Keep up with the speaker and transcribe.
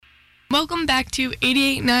Welcome back to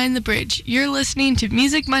 88.9 The Bridge. You're listening to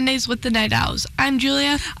Music Mondays with the Night Owls. I'm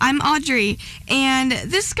Julia. I'm Audrey. And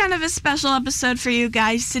this is kind of a special episode for you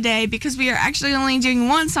guys today because we are actually only doing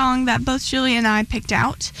one song that both Julia and I picked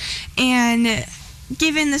out. And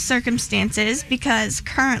given the circumstances, because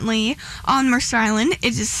currently on Mercer Island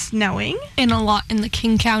it is snowing. And a lot in the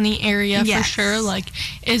King County area, yes, for sure, like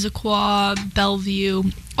Issaquah, Bellevue,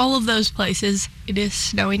 all of those places, it is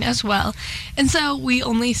snowing as well. And so we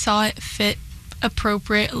only saw it fit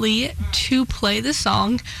appropriately to play the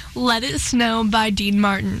song Let It Snow by Dean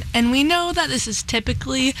Martin. And we know that this is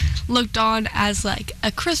typically looked on as like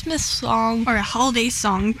a Christmas song or a holiday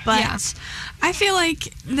song, but yeah, I feel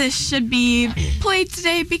like this should be played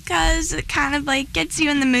today because it kind of like gets you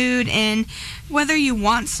in the mood, and whether you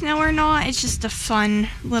want snow or not, it's just a fun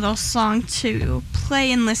little song to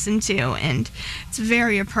play and listen to, and it's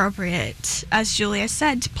very appropriate, as Julia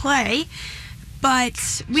said, to play.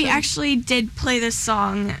 But we actually did play this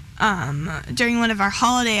song during one of our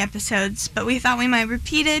holiday episodes, but we thought we might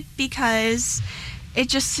repeat it because it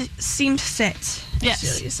just seemed fit.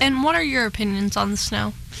 Yes. And what are your opinions on the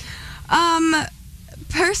snow?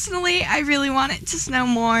 Personally, I really want it to snow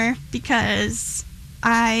more because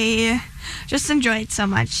I just enjoy it so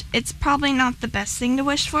much. It's probably not the best thing to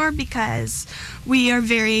wish for because we are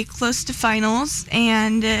very close to finals,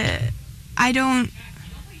 and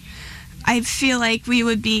I feel like we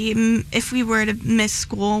would be, if we were to miss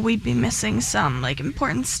school, we'd be missing some like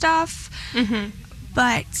important stuff. Mm-hmm.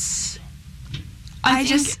 But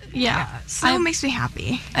snow makes me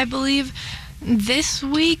happy. I believe this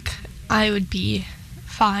week I would be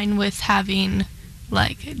fine with having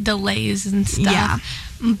like delays and stuff. Yeah.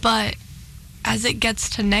 But as it gets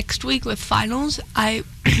to next week with finals, I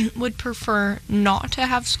would prefer not to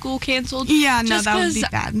have school canceled. Yeah, no, that would be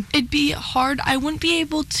bad. It'd be hard. I wouldn't be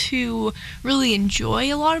able to really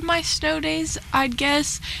enjoy a lot of my snow days, I'd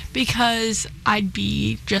guess, because I'd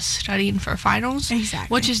be just studying for finals.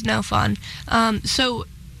 Exactly. Which is no fun. So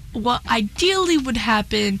what ideally would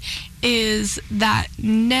happen is that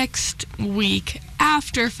next week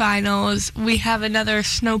after finals we have another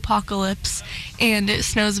snowpocalypse and it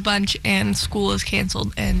snows a bunch and school is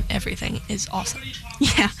canceled and everything is awesome.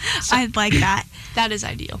 Yeah, so I'd like that. That is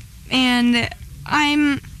ideal. And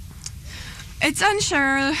it's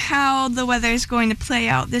unsure how the weather is going to play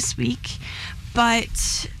out this week,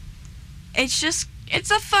 but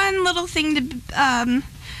it's a fun little thing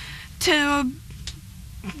to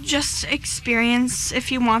just experience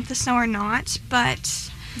if you want the snow or not.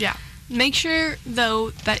 But yeah, make sure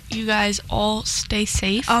though that you guys all stay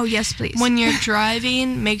safe. Oh yes, please. When you're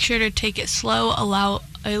driving, make sure to take it slow. Allow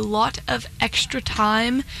a lot of extra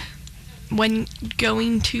time when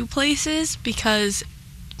going to places because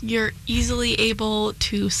you're easily able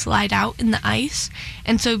to slide out in the ice,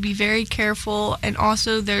 and so be very careful. And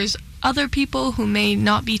also there's other people who may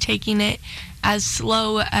not be taking it as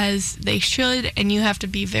slow as they should, and you have to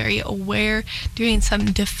be very aware doing some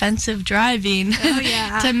defensive driving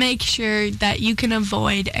to make sure that you can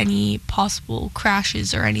avoid any possible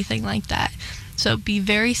crashes or anything like that. So be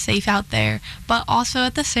very safe out there, but also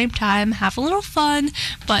at the same time have a little fun,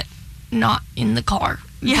 but not in the car.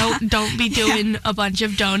 Yeah. Don't be doing a bunch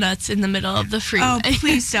of donuts in the middle of the freeway. Oh,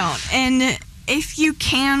 please don't. And if you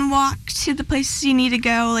can walk to the places you need to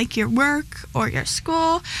go, like your work or your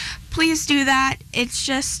school, please do that. It's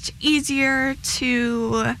just easier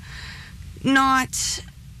to not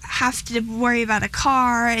have to worry about a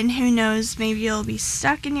car, and who knows, maybe you'll be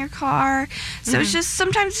stuck in your car. So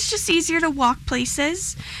sometimes it's just easier to walk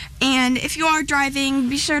places. And if you are driving,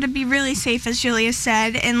 be sure to be really safe, as Julia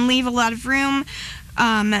said, and leave a lot of room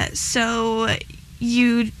so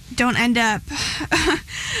you don't end up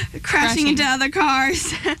crashing into other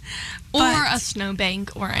cars. Or a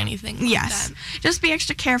snowbank or anything like that. Just be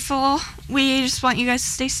extra careful. We just want you guys to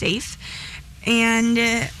stay safe. And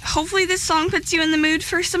hopefully this song puts you in the mood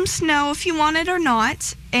for some snow if you want it or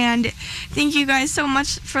not. And thank you guys so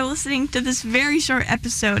much for listening to this very short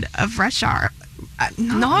episode of Rush Hour.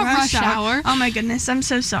 Not Rush Hour. Oh my goodness, I'm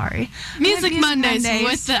so sorry. Music Mondays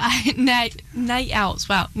with the Night Owls.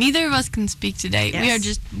 Wow, neither of us can speak today. Yes. We are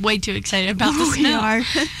just way too excited about the snow. We are.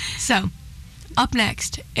 So, up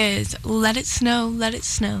next is Let It Snow, Let It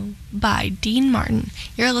Snow by Dean Martin.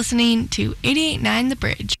 You're listening to 88.9 The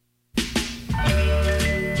Bridge.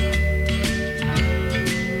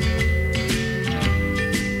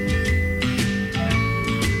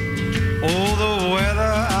 Oh, the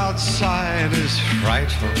weather outside is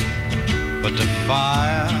frightful, but the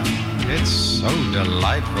fire, it's so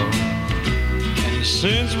delightful. And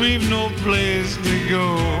since we've no place to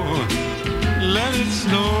go, let it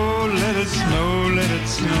snow, let it snow, let it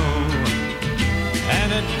snow.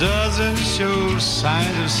 it doesn't show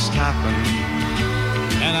signs of stopping.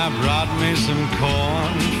 And I brought me some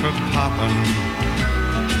corn for popping.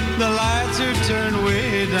 The lights are turned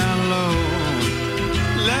way down low.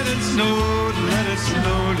 Let it snow, let it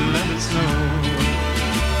snow, let it snow.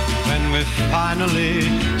 When we finally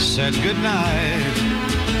said goodnight,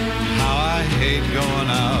 how I hate going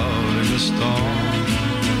out in the storm.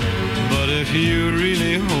 But if you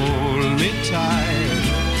really hold me tight,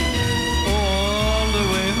 all the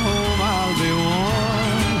way home I'll be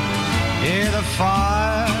warm. Yeah, the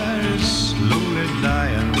fire is slowly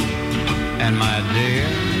dying, and my dear,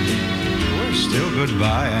 we're still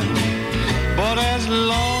goodbying. But as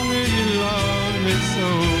long as you love me so,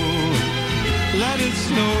 let it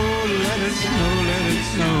snow, let it snow, let it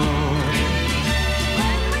snow.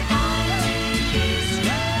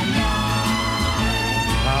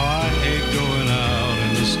 How I hate going out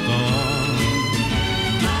in the storm.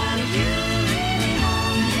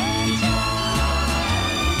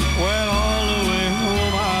 Well, all the way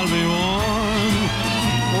home I'll be warm.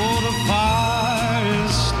 Oh, the fire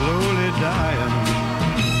is slowly dying,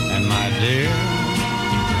 and my dear,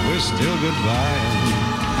 we're still goodbye.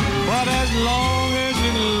 But as long as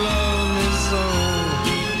you love me so,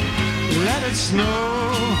 let it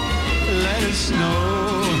snow, let it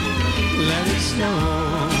snow, let it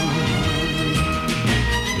snow.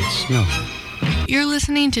 It snow. You're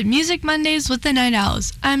listening to Music Mondays with the Night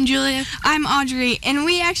Owls. I'm Julia. I'm Audrey, and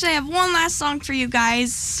we actually have one last song for you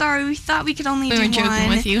guys. Sorry, we thought we could only do one. We were joking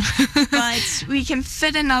with you. But we can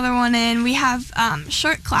fit another one in. We have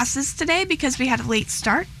short classes today because we had a late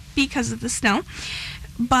start because of the snow.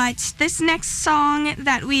 But this next song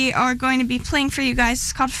that we are going to be playing for you guys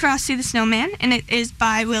is called Frosty the Snowman, and it is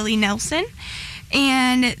by Willie Nelson.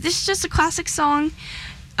 And this is just a classic song.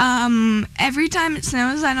 Every time it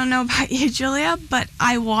snows, I don't know about you, Julia, but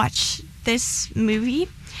I watch this movie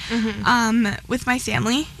with my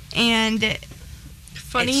family. And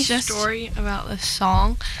funny story about this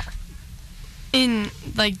song. During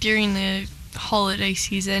the holiday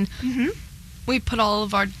season, we put all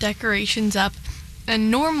of our decorations up.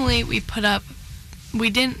 And normally we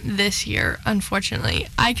didn't this year, unfortunately.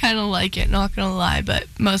 I kind of like it, not gonna lie, but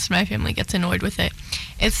most of my family gets annoyed with it.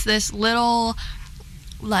 It's this little,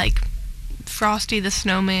 Frosty the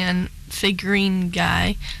Snowman figurine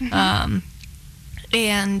guy.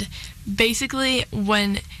 And basically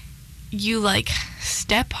when you,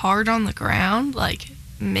 step hard on the ground,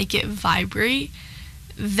 make it vibrate,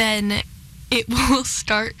 then it will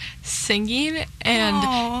start singing,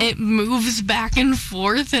 and it moves back and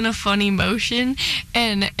forth in a funny motion,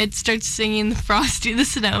 and it starts singing Frosty the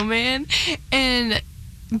Snowman, and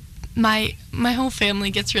my whole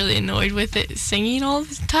family gets really annoyed with it singing all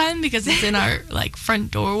the time because it's in our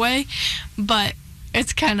front doorway, but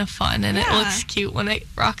it's kind of fun, and it looks cute when it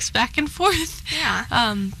rocks back and forth.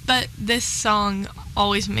 But this song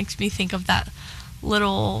always makes me think of that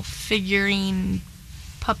little figurine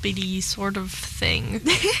puppety sort of thing.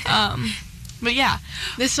 But yeah,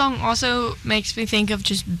 this song also makes me think of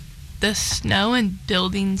just the snow and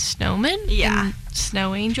building snowmen and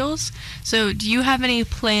snow angels. So do you have any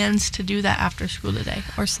plans to do that after school today,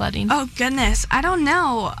 or sledding? Oh goodness, I don't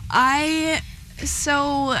know.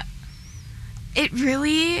 So it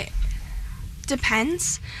really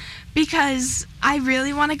depends, because I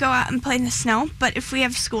really want to go out and play in the snow, but if we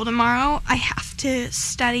have school tomorrow, I have to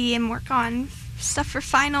study and work on stuff for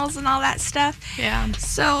finals and all that stuff. Yeah.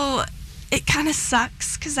 So it kind of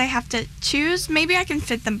sucks because I have to choose. Maybe I can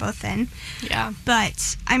fit them both in. Yeah.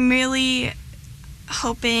 But I'm really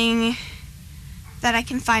hoping that I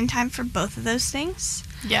can find time for both of those things.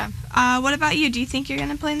 Yeah. What about you? Do you think you're going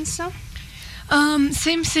to play in the snow?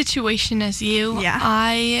 Same situation as you. Yeah.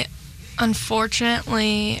 I,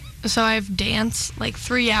 unfortunately, so I have dance,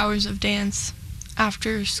 3 hours of dance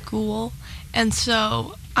after school, and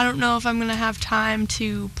so I don't know if I'm going to have time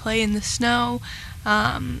to play in the snow.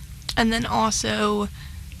 And then also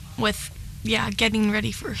with, getting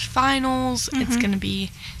ready for finals, it's going to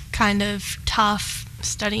be kind of tough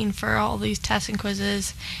studying for all these tests and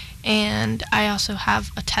quizzes. And I also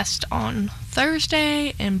have a test on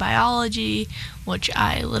Thursday in biology, which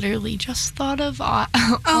I literally just thought of on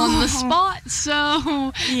the spot.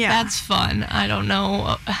 So that's fun. I don't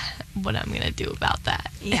know what I'm going to do about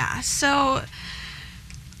that. Yeah, so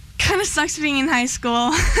kind of sucks being in high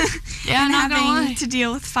school and having to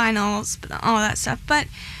deal with finals, all that stuff. But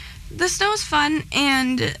the snow's fun,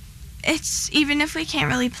 and it's, even if we can't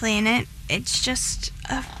really play in it, it's just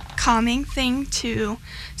a calming thing to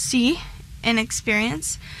see and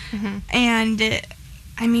experience. And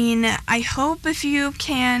I mean, I hope if you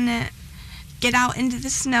can get out into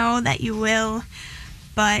the snow that you will.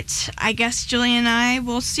 But I guess Julia and I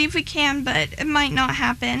will see if we can, but it might not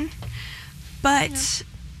happen. But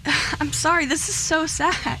I'm sorry, this is so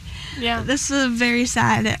sad. Yeah. This is a very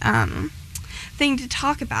sad thing to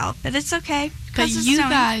talk about, but it's okay. But you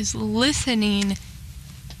guys listening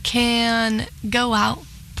can go out,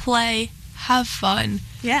 play, have fun.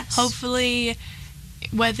 Yes. Hopefully,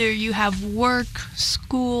 whether you have work,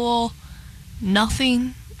 school,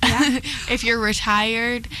 nothing, if you're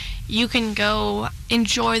retired, you can go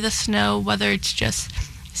enjoy the snow, whether it's just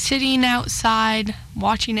sitting outside,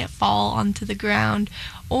 watching it fall onto the ground,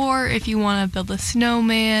 or if you want to build a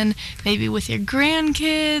snowman, maybe with your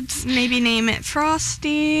grandkids. Maybe name it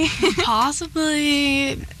Frosty.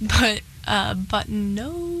 Possibly, but button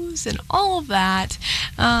nose and all of that.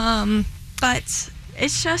 But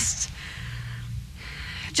it's just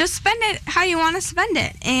spend it how you want to spend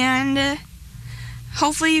it, and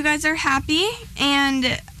hopefully you guys are happy.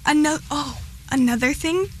 And another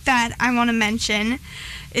thing that I want to mention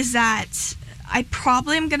is that I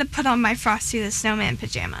probably am going to put on my Frosty the Snowman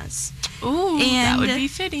pajamas. Ooh, that would be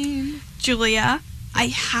fitting. Julia, I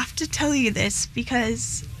have to tell you this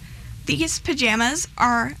because these pajamas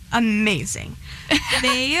are amazing.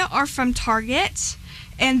 They are from Target,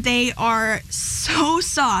 and they are so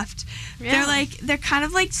soft. Yeah. They're kind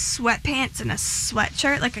of like sweatpants and a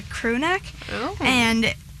sweatshirt, like a crew neck. Ooh.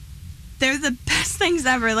 And they're the best things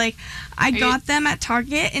ever. Like, I got them at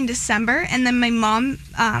Target in December, and then my mom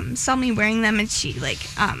saw me wearing them, and she went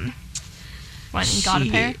and got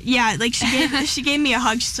a pair? Yeah, like she gave me a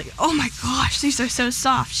hug. She's like, "Oh my gosh, these are so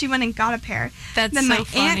soft." She went and got a pair. That's then so my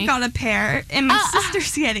funny. aunt got a pair, and my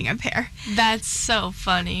sister's getting a pair. That's so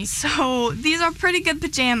funny. So these are pretty good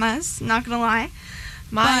pajamas, not gonna lie.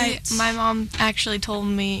 My mom actually told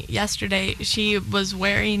me yesterday she was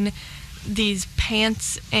wearing these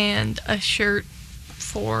pants and a shirt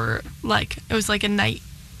for it was like a night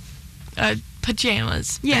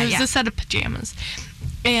pajamas. Yeah, it was a set of pajamas.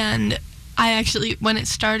 And I actually, when it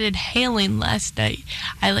started hailing last night,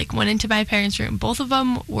 I went into my parents' room. Both of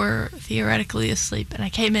them were theoretically asleep, and I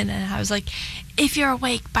came in and I was like, "If you're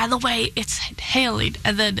awake, by the way, it's hailing."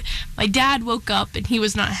 And then my dad woke up, and he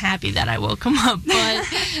was not happy that I woke him up. But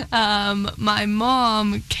my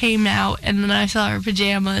mom came out, and then I saw her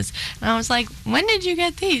pajamas, and I was like, "When did you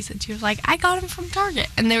get these?" And she was like, "I got them from Target."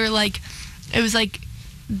 And they were it was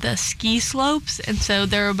the ski slopes, and so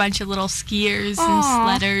there were a bunch of little skiers and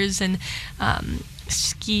sledders and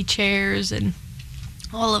ski chairs and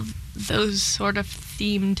all of those sort of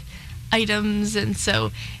themed items, and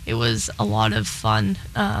so it was a lot of fun.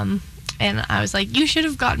 And I was like, "You should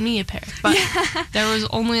have gotten me a pair," but there was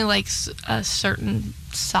only a certain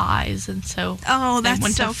size, and so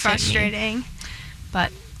that's so frustrating.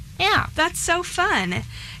 But yeah, that's so fun.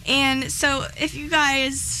 And so if you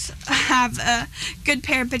guys have a good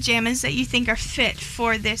pair of pajamas that you think are fit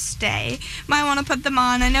for this day, might want to put them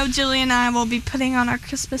on. I know Julia and I will be putting on our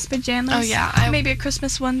Christmas pajamas. Oh yeah, maybe a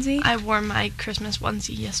Christmas onesie. I wore my Christmas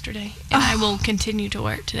onesie yesterday, and I will continue to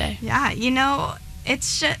wear it today. Yeah, it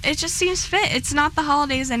just seems fit. It's not the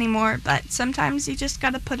holidays anymore, but sometimes you just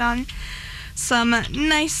got to put on some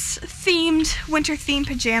nice winter themed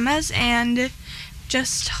pajamas and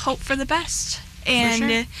just hope for the best.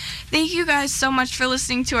 And thank you guys so much for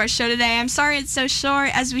listening to our show today. I'm sorry it's so short.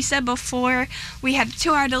 As we said before, we had a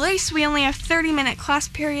 2-hour delay, so we only have 30-minute class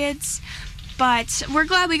periods. But we're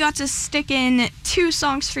glad we got to stick in 2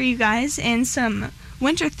 songs for you guys and some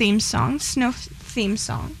winter-themed songs, snow-themed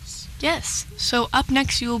songs. Yes. So up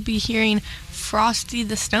next you will be hearing Frosty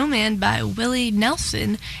the Snowman by Willie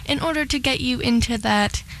Nelson in order to get you into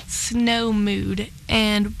that snow mood.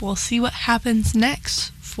 And we'll see what happens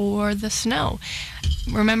next for the snow.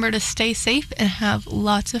 Remember to stay safe and have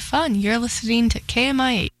lots of fun. You're listening to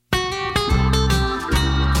KMI8.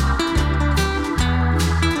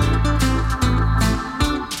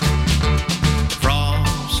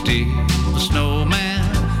 Frosty the Snowman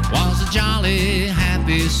was a jolly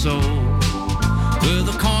happy soul with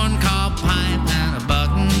a corncob pipe and a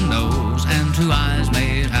button nose and 2 eyes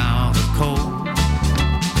made out of coal.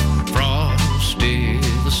 Frosty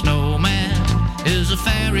the Snowman is a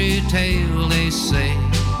fairy tale, they say.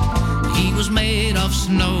 He was made of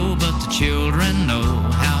snow, but the children know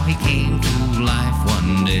how he came to life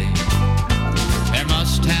one day. There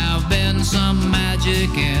must have been some magic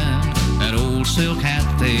in that old silk hat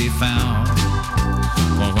they found,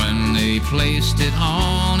 for when they placed it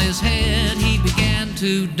on his head, he began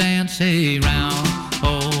to dance around.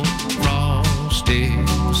 Oh, Frosty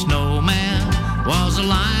the Snowman was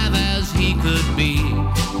alive as he could be,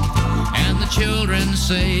 and the children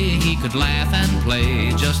say he could laugh and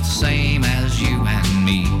play just the same as you and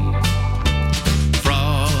me. Frosty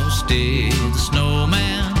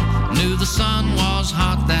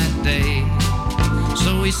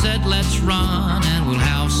he said, let's run and we'll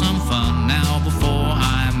have some fun now before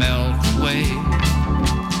I melt away.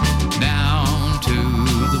 Down to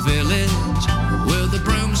the village with a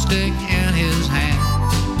broomstick in his hand,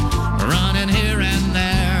 running here and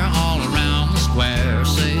there all around the square,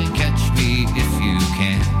 say, catch me if you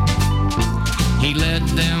can. He led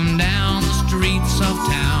them down the streets of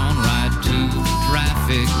town right to the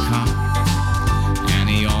traffic cop, and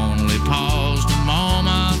he only paused a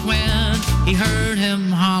moment when he heard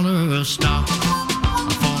him holler, stop.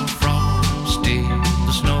 For Frosty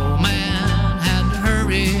the Snowman had to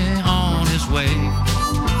hurry on his way,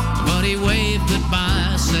 but he waved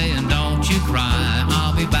goodbye saying, don't you cry,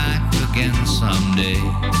 I'll be back again someday.